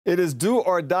It is do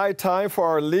or die time for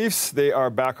our Leafs. They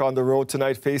are back on the road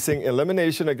tonight facing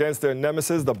elimination against their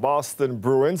nemesis, the Boston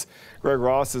Bruins. Greg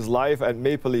Ross is live at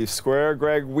Maple Leaf Square.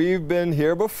 Greg, we've been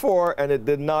here before and it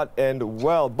did not end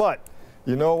well. But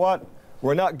you know what?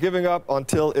 We're not giving up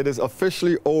until it is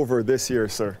officially over this year,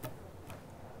 sir.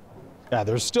 Yeah,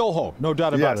 there's still hope, no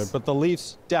doubt about it. But the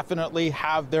Leafs definitely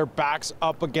have their backs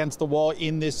up against the wall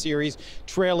in this series,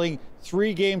 trailing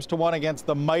 3-1 against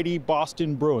the mighty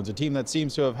Boston Bruins, a team that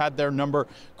seems to have had their number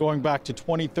going back to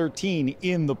 2013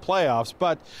 in the playoffs.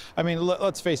 But, I mean,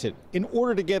 let's face it, in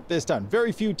order to get this done,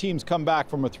 very few teams come back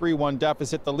from a 3-1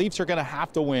 deficit. The Leafs are going to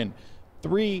have to win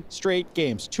 3 straight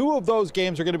games. 2 of those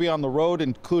games are going to be on the road,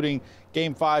 including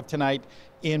Game 5 tonight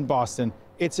in Boston.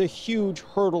 It's a huge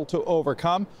hurdle to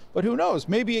overcome, but who knows?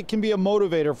 Maybe it can be a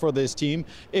motivator for this team.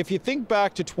 If you think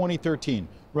back to 2013,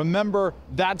 remember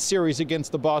that series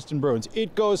against the Boston Bruins.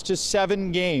 It goes to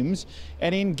 7 games,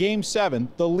 and in Game 7,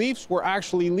 the Leafs were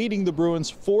actually leading the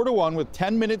Bruins 4-1 with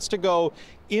 10 minutes to go.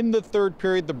 In the third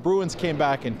period, the Bruins came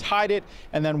back and tied it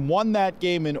and then won that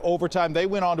game in overtime. They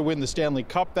went on to win the Stanley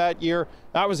Cup that year.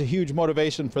 That was a huge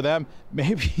motivation for them.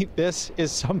 Maybe this is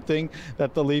something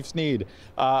that the Leafs need,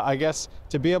 I guess,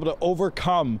 to be able to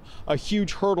overcome a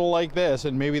huge hurdle like this,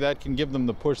 and maybe that can give them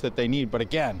the push that they need. But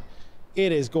again,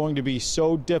 it is going to be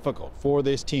so difficult for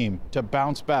this team to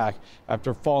bounce back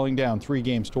after falling down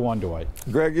 3-1, Dwight.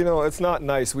 Greg, you know, it's not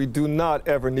nice. We do not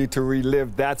ever need to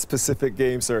relive that specific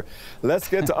game, sir. Let's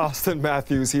get to Austin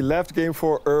Matthews. He left Game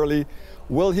 4 early.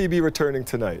 Will he be returning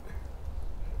tonight?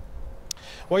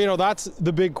 Well, you know, that's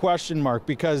the big question mark,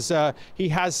 because he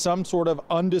has some sort of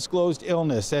undisclosed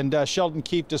illness, and Sheldon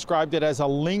Keefe described it as a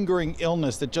lingering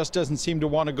illness that just doesn't seem to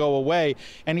want to go away.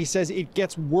 And he says it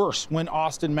gets worse when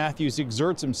Austin Matthews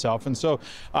exerts himself. And so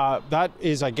that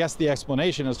is, I guess, the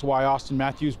explanation as to why Austin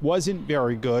Matthews wasn't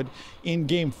very good in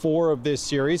Game 4 of this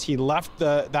series. He left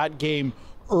that game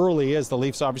early, as the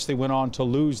Leafs obviously went on to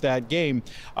lose that game.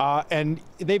 And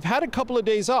they've had a couple of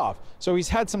days off, so he's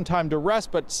had some time to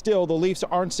rest, but still the Leafs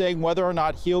aren't saying whether or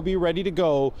not he'll be ready to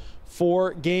go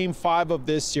for Game 5 of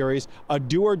this series. A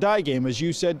do or die game, as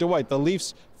you said, Dwight. The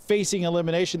Leafs facing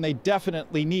elimination, they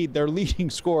definitely need their leading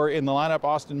scorer in the lineup,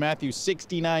 Austin Matthews,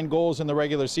 69 goals in the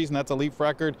regular season. That's a Leaf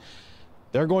record.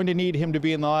 They're going to need him to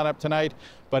be in the lineup tonight,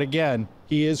 but again,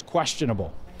 he is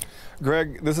questionable.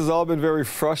 Greg, this has all been very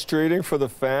frustrating for the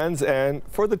fans and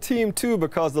for the team, too,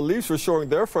 because the Leafs were showing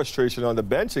their frustration on the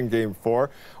bench in Game 4.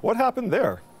 What happened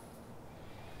there?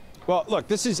 Well, look,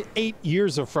 this is 8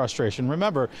 years of frustration.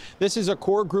 Remember, this is a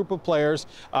core group of players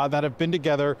that have been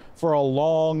together for a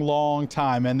long, long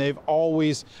time, and they've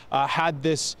always had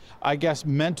this, I guess,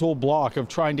 mental block of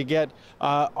trying to get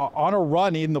on a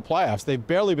run in the playoffs. They've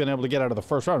barely been able to get out of the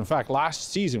first round. In fact,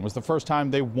 last season was the first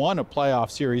time they won a playoff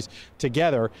series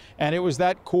together, and it was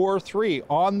that core 3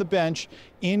 on the bench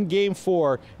in Game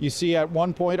 4. You see at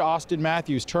one point Austin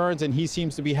Matthews turns and he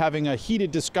seems to be having a heated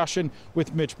discussion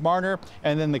with Mitch Marner,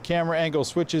 and then the camera angle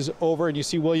switches over and you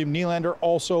see William Nylander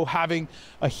also having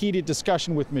a heated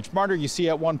discussion with Mitch Marner. You see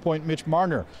at one point Mitch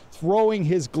Marner throwing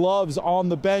his gloves on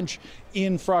the bench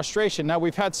in frustration. Now,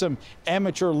 we've had some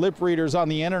amateur lip readers on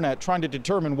the internet trying to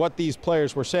determine what these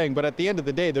players were saying, but at the end of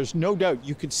the day, there's no doubt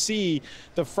you could see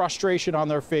the frustration on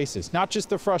their faces. Not just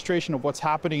the frustration of what's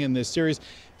happening in this series.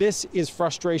 This is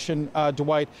frustration,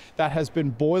 Dwight, that has been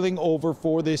boiling over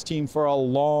for this team for a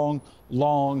long,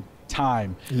 long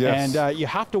time. Yes. And you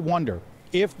have to wonder,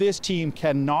 if this team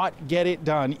cannot get it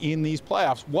done in these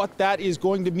playoffs, what that is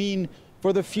going to mean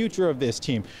for the future of this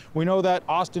team. We know that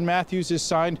Austin Matthews is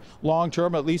signed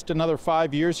long-term, at least another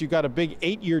 5 years. You've got a big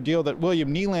 8-year deal that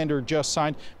William Nylander just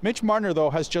signed. Mitch Marner,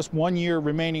 though, has just 1 year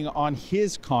remaining on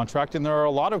his contract, and there are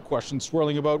a lot of questions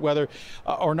swirling about whether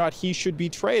or not he should be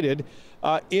traded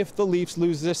if the Leafs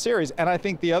lose this series. And I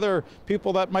think the other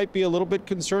people that might be a little bit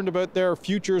concerned about their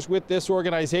futures with this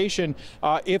organization,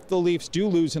 if the Leafs do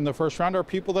lose in the first round, are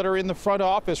people that are in the front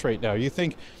office right now. You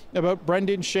think about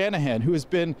Brendan Shanahan, who has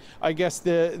been, I guess,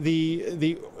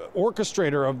 the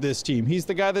orchestrator of this team. He's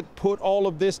the guy that put all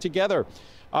of this together.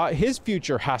 His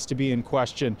future has to be in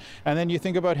question. And then you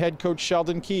think about head coach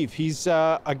Sheldon Keefe. He's,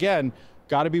 again,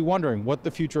 got to be wondering what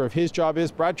the future of his job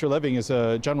is. Brad Treliving is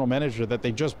a general manager that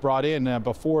they just brought in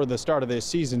before the start of this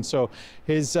season, so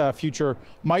his future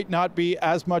might not be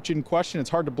as much in question. It's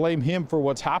hard to blame him for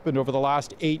what's happened over the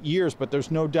last 8 years, but there's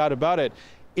no doubt about it.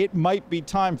 It might be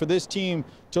time for this team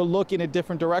to look in a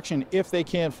different direction if they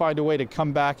can't find a way to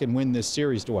come back and win this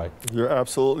series, Dwight. You're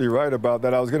absolutely right about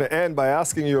that. I was going to end by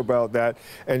asking you about that,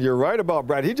 and you're right about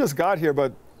Brad. He just got here,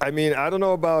 but I mean, I don't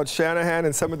know about Shanahan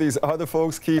and some of these other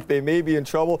folks, Keith. They may be in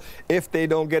trouble if they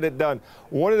don't get it done.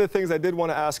 One of the things I did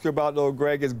want to ask you about, though,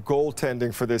 Greg, is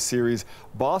goaltending for this series.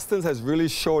 Boston's has really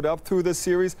showed up through this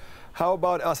series. How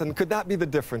about us? And could that be the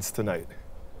difference tonight?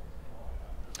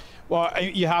 Well,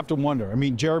 you have to wonder. I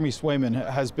mean, Jeremy Swayman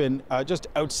has been just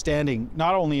outstanding,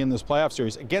 not only in this playoff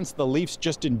series, against the Leafs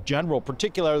just in general,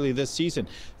 particularly this season.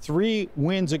 3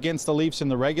 wins against the Leafs in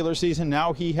the regular season.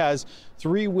 Now he has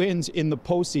 3 wins in the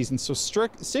postseason. So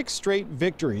 6 straight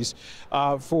victories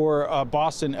for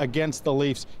Boston against the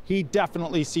Leafs. He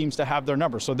definitely seems to have their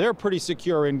number. So they're pretty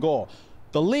secure in goal.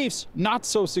 The Leafs, not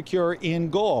so secure in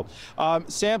goal. Ilya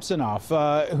Samsonov,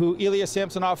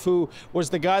 who was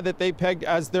the guy that they pegged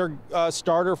as their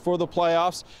starter for the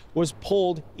playoffs, was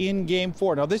pulled in Game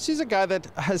 4. Now, this is a guy that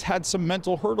has had some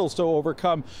mental hurdles to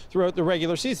overcome throughout the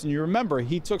regular season. You remember,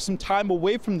 he took some time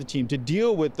away from the team to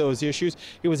deal with those issues.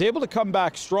 He was able to come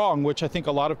back strong, which I think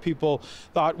a lot of people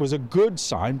thought was a good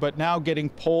sign, but now getting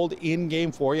pulled in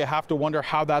Game 4, you have to wonder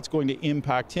how that's going to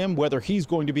impact him, whether he's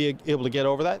going to be able to get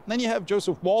over that. And then you have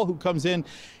Joseph Woll, who comes in.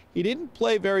 He didn't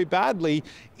play very badly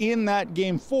in that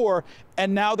Game 4,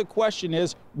 and now the question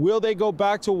is, will they go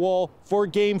back to Woll for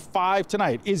Game 5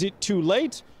 tonight? Is it too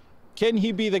late? Can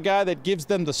he be the guy that gives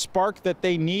them the spark that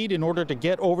they need in order to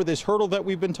get over this hurdle that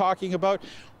we've been talking about?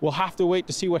 We'll have to wait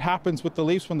to see what happens with the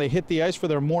Leafs when they hit the ice for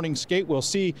their morning skate. We'll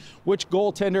see which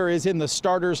goaltender is in the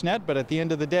starter's net, but at the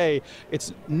end of the day,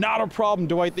 it's not a problem,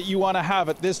 Dwight, that you want to have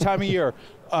at this time of year.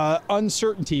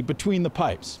 Uncertainty between the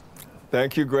pipes.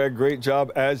 Thank you, Greg. Great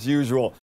job as usual.